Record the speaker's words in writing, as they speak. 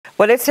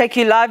Well, let's take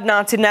you live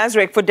now to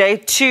Nasrec for day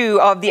 2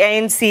 of the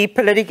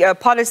ANC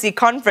policy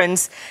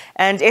conference.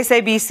 And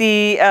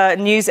SABC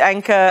news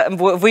anchor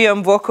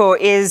Vuyo Mvoko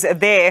is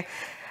there.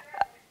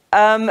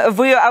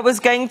 Vuyo, I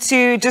was going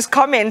to just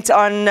comment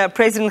on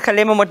President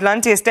Kgalema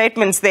Motlante's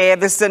statements there.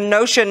 This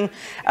notion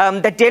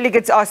that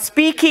delegates are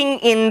speaking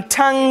in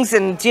tongues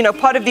and, you know,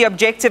 part of the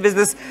objective is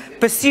this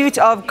pursuit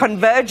of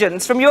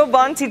convergence. From your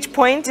vantage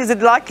point, is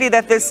it likely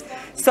that this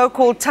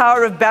so-called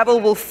Tower of Babel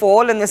will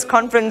fall and this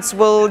conference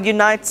will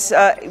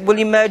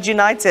emerge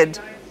united?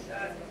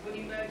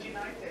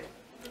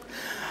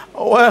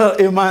 Well,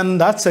 Iman,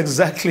 that's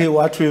exactly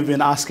what we've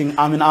been asking.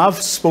 I mean,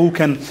 I've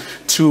spoken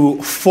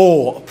to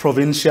 4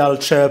 provincial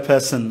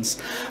chairpersons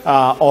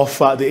of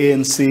the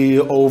ANC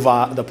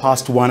over the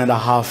past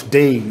 1.5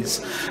 days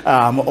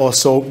or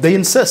so. They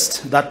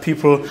insist that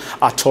people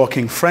are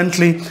talking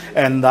friendly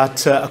and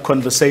that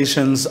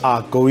conversations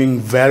are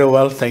going very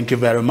well. Thank you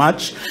very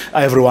much.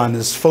 Everyone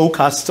is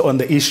focused on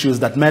the issues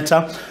that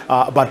matter.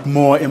 But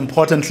more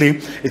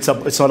importantly, it's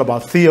not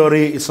about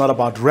theory, it's not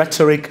about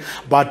rhetoric,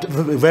 but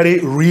very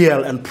real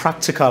and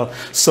practical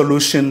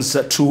solutions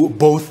to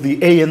both the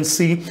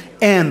ANC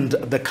and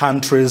the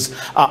country's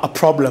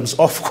problems.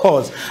 Of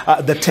course,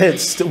 the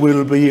test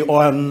will be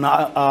on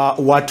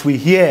what we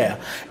hear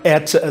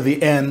at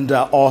the end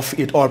of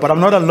it all. But I'm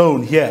not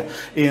alone here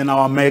in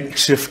our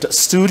makeshift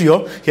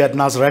studio here at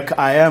Nasrec.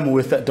 I am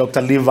with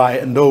Dr. Levi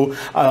Ndo,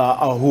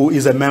 who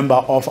is a member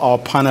of our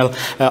panel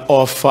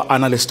of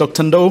analysts.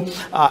 Dr. Ndo,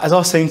 as I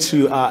was saying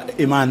to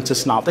Iman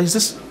just now, there's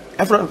this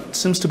everyone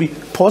seems to be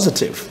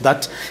positive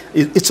that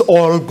it's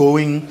all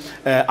going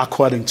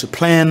according to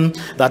plan,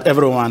 that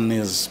everyone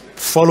is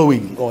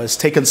following or is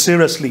taken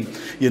seriously,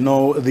 you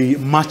know, the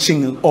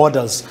marching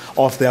orders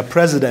of their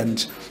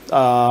president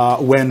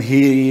when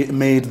he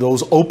made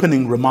those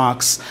opening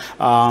remarks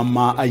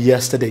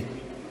yesterday.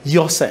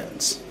 Your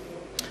sense?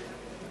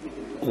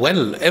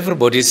 Well,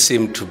 everybody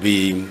seemed to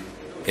be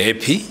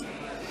happy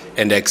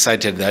and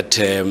excited that,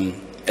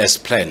 as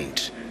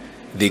planned,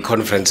 the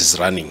conference is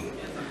running.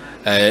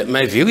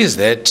 My view is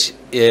that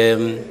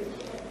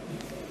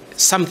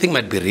something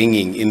might be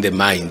ringing in the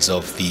minds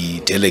of the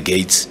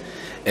delegates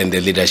and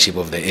the leadership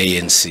of the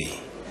ANC.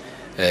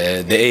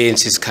 The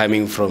ANC is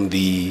coming from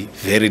the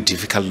very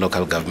difficult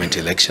local government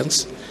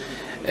elections,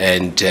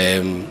 and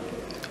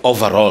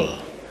overall,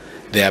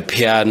 they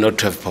appear not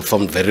to have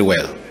performed very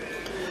well.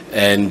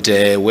 And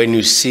when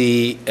you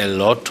see a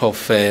lot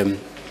of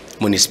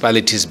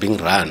municipalities being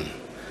run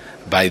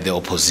by the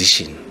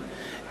opposition,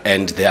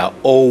 and their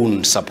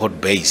own support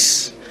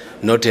base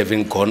not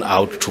having gone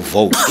out to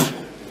vote,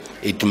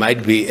 it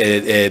might be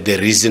the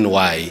reason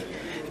why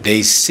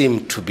they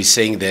seem to be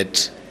saying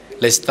that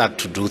let's start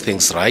to do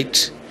things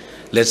right,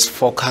 let's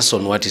focus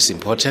on what is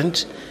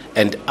important,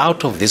 and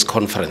out of this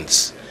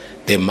conference,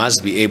 they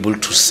must be able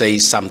to say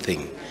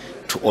something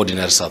to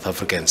ordinary South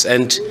Africans.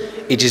 And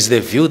it is the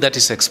view that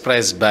is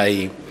expressed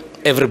by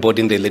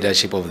everybody in the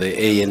leadership of the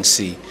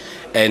ANC,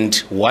 and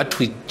what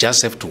we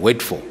just have to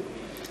wait for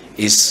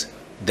is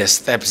the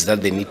steps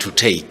that they need to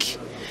take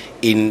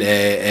in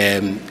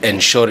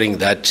ensuring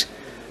that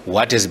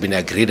what has been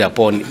agreed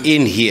upon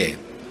in here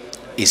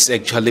is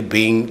actually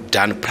being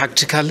done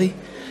practically,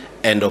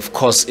 and of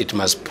course it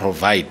must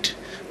provide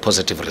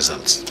positive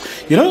results.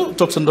 You know,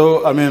 Dr.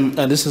 Ndo, I mean,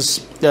 and this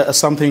is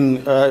something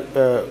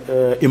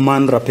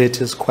Iman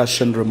Rapeti's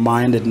question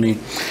reminded me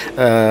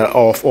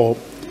of, or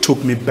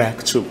took me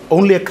back to.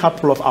 Only a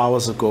couple of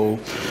hours ago,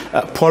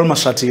 Paul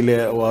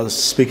Mashatile was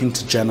speaking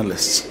to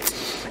journalists.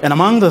 And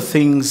among the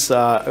things,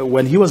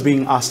 when he was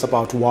being asked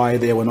about why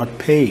they were not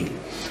paying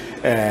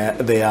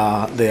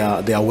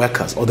their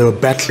workers, or they were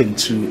battling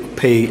to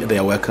pay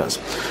their workers,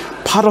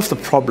 part of the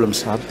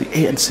problems are the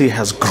ANC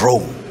has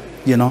grown,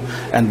 you know,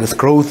 and with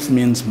growth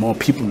means more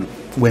people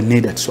were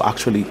needed to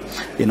actually,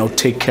 you know,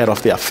 take care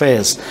of the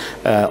affairs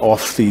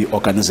of the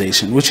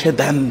organization, which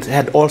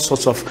had all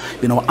sorts of,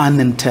 you know,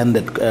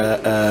 unintended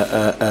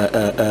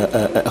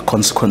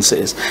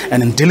consequences.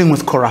 And in dealing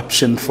with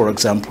corruption, for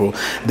example,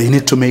 they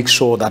need to make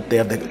sure that they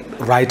have the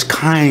right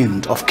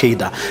kind of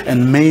cadre.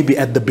 And maybe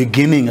at the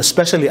beginning,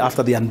 especially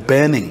after the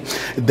unbanning,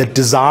 the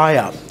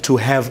desire to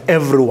have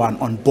everyone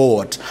on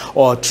board,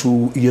 or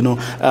to, you know,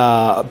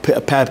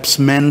 perhaps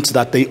meant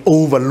that they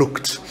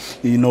overlooked,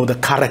 you know, the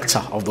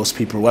character of those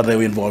people, whether they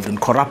were involved in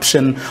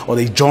corruption or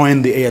they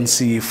joined the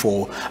ANC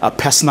for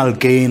personal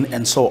gain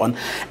and so on.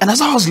 And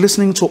as I was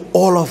listening to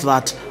all of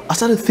that, I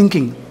started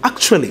thinking,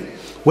 actually,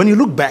 when you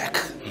look back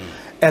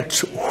at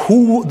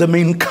who the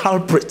main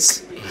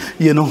culprits,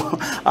 you know,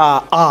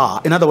 are,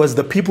 in other words,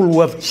 the people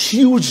who have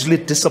hugely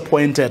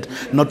disappointed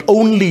not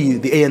only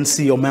the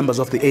ANC or members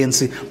of the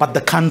ANC, but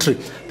the country,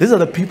 these are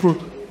the people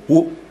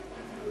who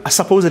are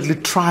supposedly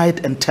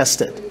tried and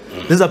tested.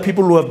 These are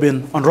people who have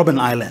been on Robben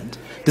Island.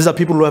 These are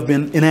people who have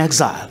been in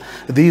exile.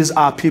 These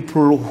are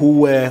people who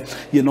were,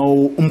 you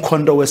know,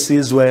 Umkhonto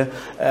wesizwe,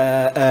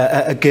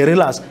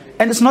 guerrillas.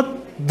 And it's not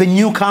the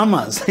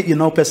newcomers, you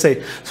know, per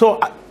se. So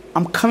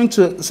I'm coming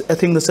to a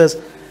thing that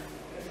says,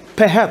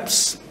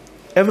 perhaps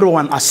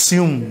everyone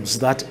assumes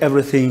that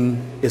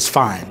everything is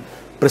fine.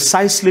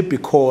 precisely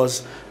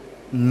because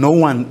no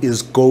one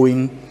is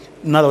going,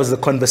 in other words, the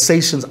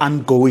conversations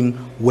aren't going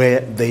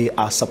where they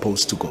are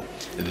supposed to go.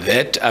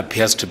 That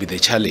appears to be the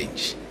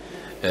challenge.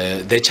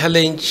 The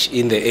challenge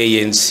in the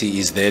ANC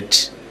is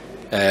that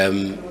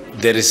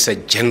there is a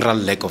general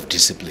lack of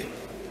discipline.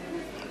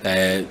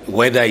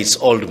 Whether it's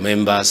old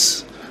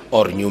members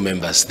or new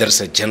members,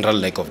 there's a general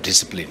lack of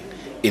discipline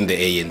in the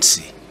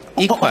ANC.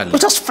 Equally,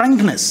 just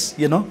frankness,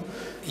 you know.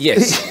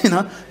 Yes,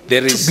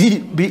 there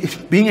is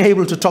being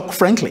able to talk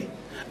frankly.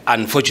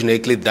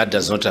 Unfortunately, that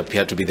does not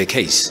appear to be the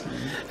case.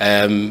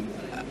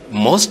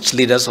 Most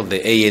leaders of the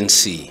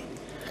ANC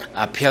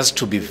appears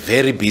to be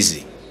very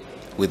busy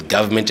with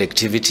government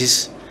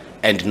activities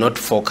and not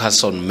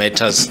focus on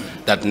matters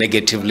that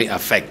negatively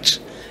affect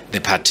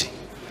the party.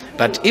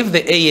 But if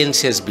the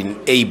ANC has been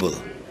able,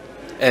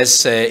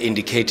 as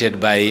indicated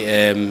by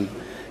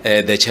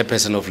the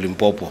chairperson of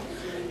Limpopo,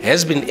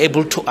 has been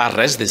able to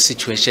arrest the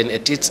situation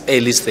at its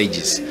early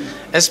stages,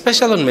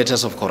 especially on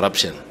matters of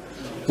corruption,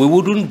 we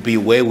wouldn't be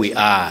where we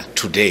are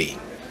today.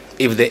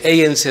 If the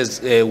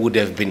ANC would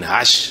have been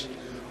harsh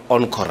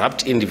on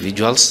corrupt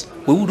individuals,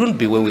 we wouldn't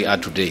be where we are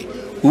today.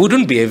 We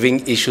wouldn't be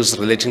having issues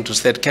relating to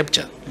state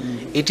capture.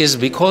 It is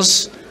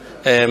because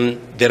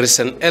there is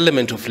an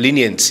element of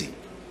leniency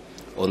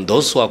on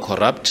those who are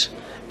corrupt,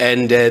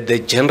 and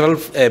the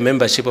general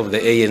membership of the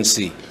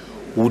ANC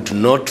would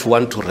not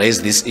want to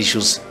raise these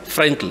issues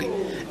frankly,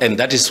 and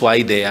that is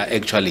why they are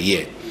actually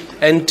here.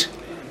 And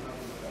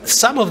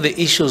some of the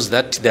issues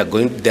that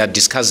they are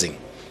discussing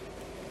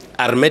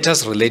are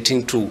matters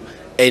relating to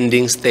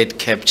ending state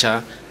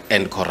capture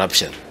and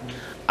corruption.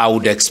 I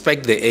would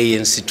expect the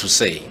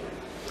ANC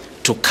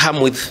to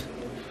come with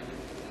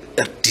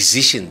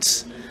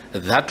decisions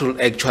that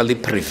will actually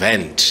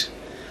prevent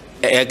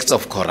acts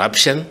of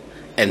corruption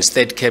and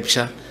state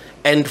capture,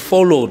 and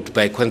followed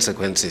by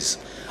consequences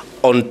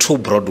on two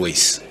broad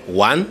ways.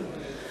 One,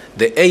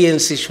 the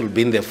ANC should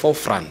be in the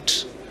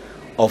forefront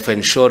of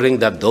ensuring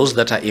that those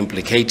that are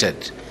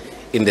implicated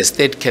in the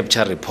state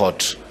capture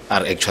report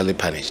are actually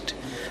punished.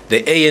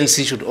 The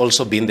ANC should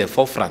also be in the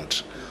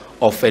forefront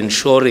of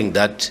ensuring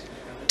that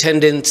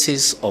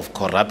tendencies of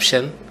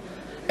corruption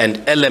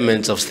and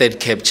elements of state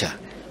capture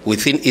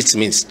within its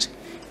midst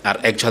are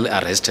actually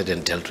arrested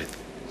and dealt with.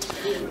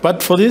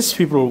 But for these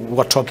people who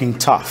are talking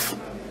tough,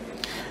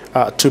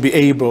 to be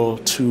able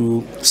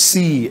to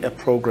see a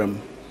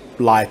program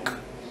like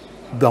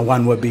the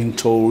one we're being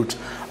told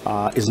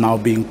is now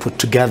being put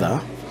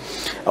together,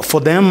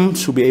 for them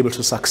to be able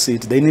to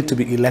succeed, they need to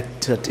be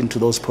elected into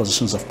those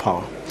positions of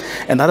power.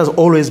 And that has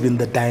always been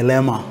the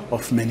dilemma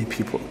of many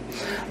people,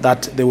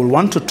 that they will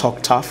want to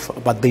talk tough,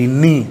 but they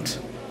need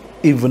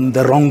even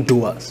the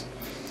wrongdoers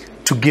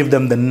to give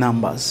them the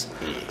numbers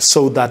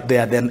so that they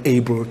are then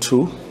able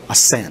to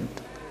ascend.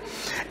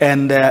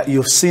 And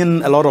you've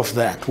seen a lot of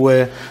that,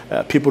 where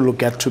people who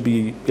get to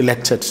be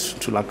elected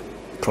to like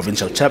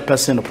provincial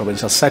chairperson or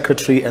provincial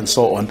secretary and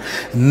so on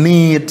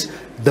need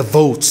the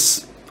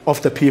votes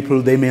of the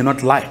people they may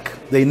not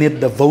like. They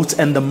need the votes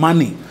and the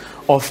money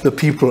of the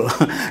people,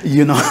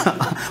 you know,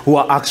 who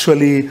are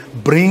actually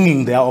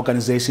bringing their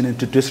organization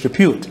into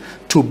disrepute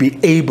to be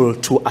able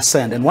to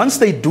ascend. And once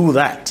they do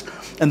that,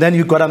 and then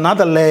you've got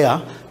another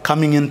layer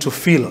coming in to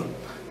fill,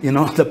 you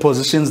know, the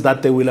positions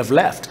that they will have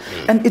left.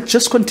 And it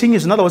just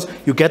continues. In other words,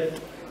 you get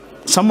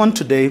someone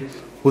today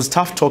who's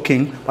tough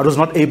talking, but was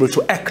not able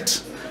to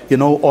act, you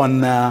know,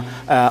 on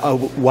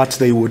what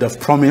they would have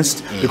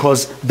promised,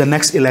 because the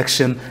next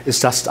election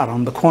is just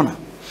around the corner.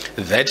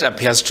 That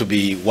appears to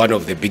be one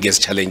of the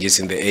biggest challenges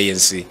in the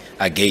ANC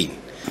again.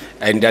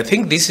 And I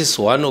think this is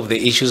one of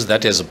the issues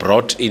that has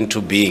brought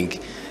into being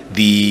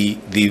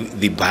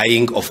the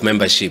buying of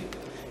membership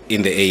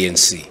in the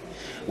ANC.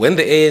 When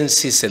the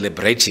ANC is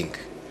celebrating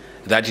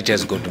that it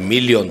has got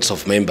millions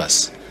of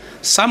members,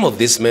 some of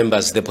these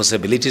members, the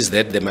possibilities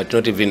that they might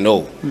not even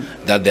know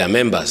that they are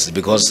members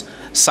because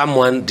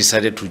someone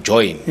decided to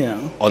join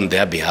on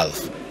their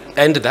behalf.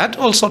 And that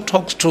also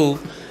talks to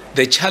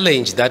the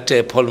challenge that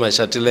Paul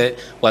Mashatile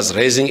was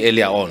raising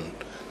earlier on,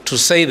 to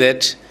say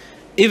that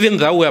even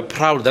though we are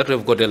proud that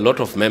we've got a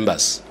lot of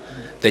members,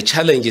 the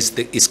challenge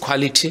is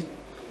quality,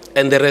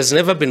 and there has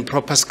never been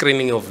proper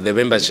screening of the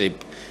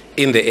membership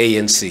in the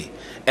ANC.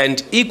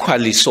 And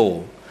equally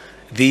so,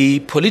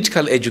 the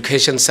political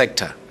education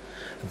sector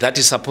that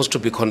is supposed to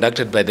be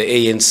conducted by the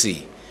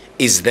ANC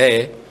is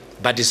there,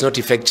 but it's not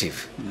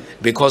effective,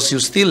 because you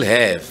still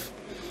have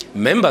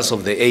members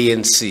of the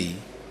ANC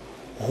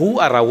who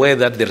are aware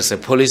that there is a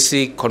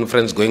policy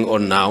conference going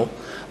on now,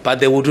 but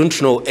they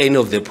wouldn't know any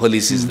of the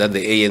policies that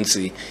the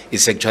ANC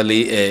is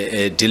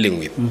actually dealing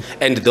with.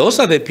 And those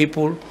are the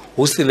people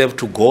who still have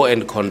to go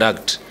and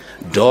conduct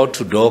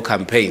door-to-door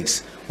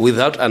campaigns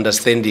without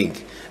understanding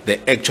the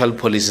actual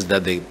policies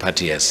that the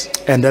party has.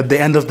 And at the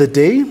end of the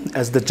day,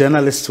 as the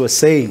journalists were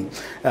saying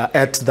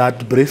at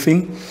that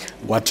briefing,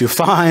 what you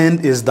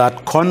find is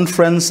that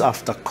conference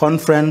after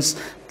conference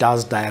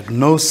does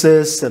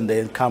diagnosis and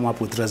they come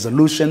up with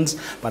resolutions,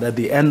 but at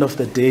the end of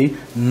the day,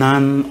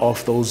 none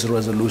of those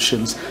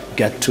resolutions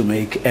get to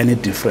make any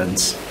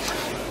difference.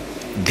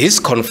 This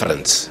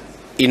conference,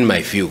 in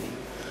my view,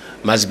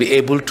 must be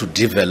able to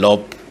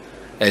develop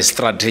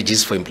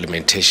strategies for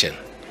implementation,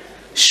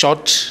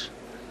 short,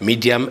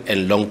 medium,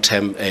 and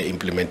long-term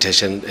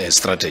implementation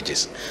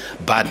strategies.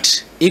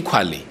 But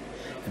equally,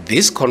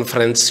 this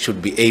conference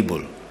should be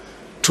able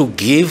to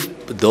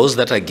give those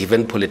that are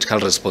given political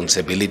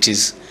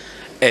responsibilities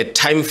a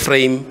time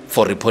frame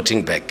for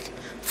reporting back.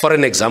 For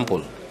an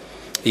example,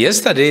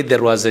 yesterday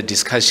there was a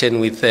discussion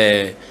with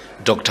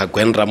Dr.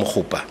 Gwen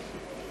Ramokgopa,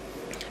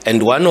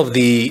 and one of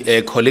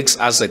the colleagues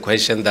asked a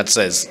question that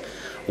says,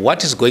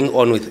 what is going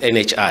on with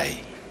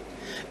NHI?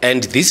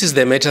 And this is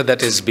the matter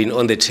that has been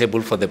on the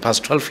table for the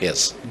past 12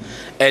 years.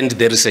 And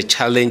there is a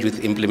challenge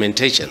with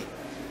implementation.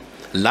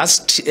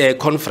 Last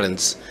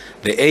conference,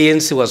 the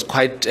ANC was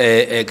quite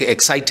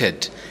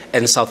excited,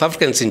 and South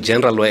Africans in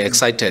general were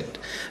excited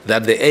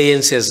that the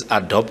ANC has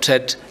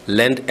adopted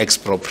land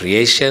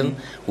expropriation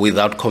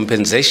without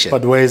compensation.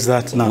 But where is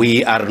that now?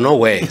 We are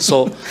nowhere.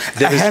 So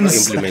there is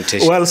hence, no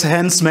implementation. Well,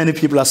 hence many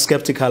people are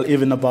skeptical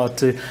even about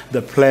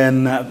the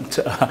plan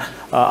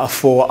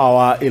for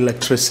our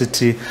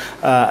electricity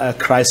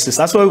crisis.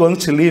 That's why we're going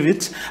to leave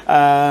it.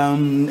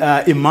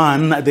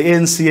 Iman, the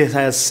ANC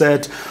has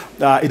said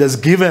it has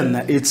given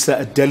its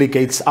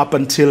delegates up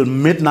until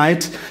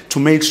midnight to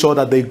make sure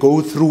that they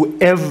go through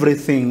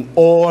everything.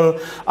 All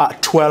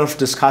 12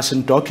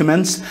 discussion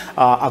documents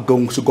are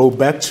going to go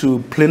back to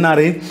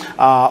plenary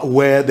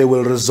where they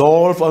will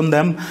resolve on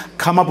them,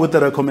 come up with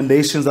the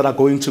recommendations that are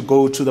going to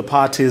go to the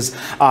party's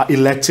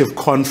elective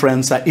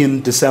conference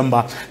in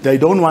December. They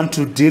don't want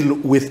to deal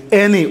with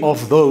any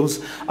of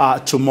those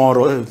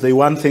tomorrow. They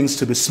want things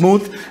to be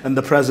smooth and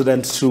the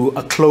president to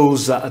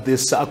close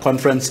this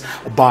conference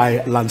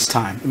by lunchtime.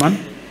 Iman?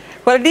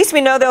 Well, at least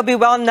we know they'll be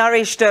well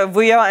nourished.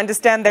 Vuyo, I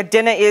understand that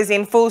dinner is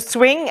in full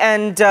swing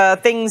and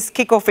things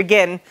kick off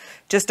again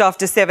just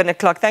after 7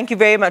 o'clock. Thank you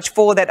very much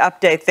for that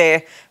update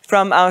there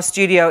from our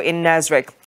studio in Nasrec.